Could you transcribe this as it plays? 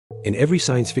In every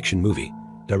science fiction movie,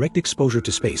 direct exposure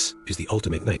to space is the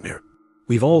ultimate nightmare.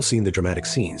 We've all seen the dramatic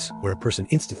scenes where a person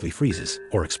instantly freezes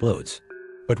or explodes.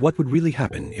 But what would really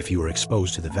happen if you were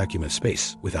exposed to the vacuum of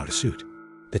space without a suit?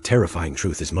 The terrifying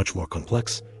truth is much more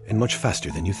complex and much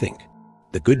faster than you think.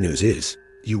 The good news is,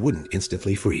 you wouldn't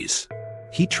instantly freeze.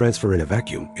 Heat transfer in a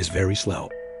vacuum is very slow.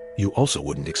 You also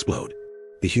wouldn't explode.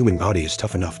 The human body is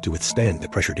tough enough to withstand the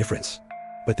pressure difference.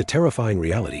 But the terrifying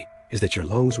reality is that your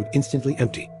lungs would instantly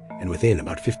empty, and within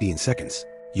about 15 seconds,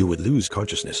 you would lose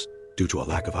consciousness due to a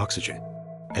lack of oxygen.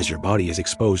 As your body is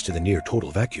exposed to the near total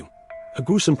vacuum, a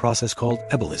gruesome process called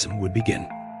ebulism would begin.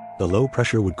 The low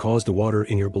pressure would cause the water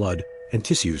in your blood and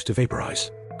tissues to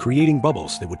vaporize, creating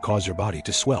bubbles that would cause your body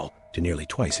to swell to nearly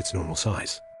twice its normal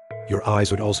size. Your eyes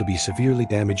would also be severely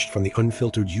damaged from the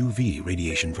unfiltered UV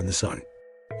radiation from the sun.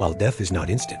 While death is not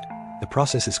instant, the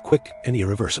process is quick and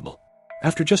irreversible.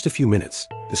 After just a few minutes,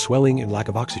 the swelling and lack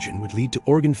of oxygen would lead to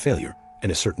organ failure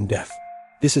and a certain death.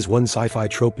 This is one sci-fi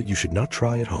trope that you should not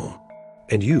try at home.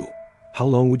 And you, how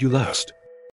long would you last?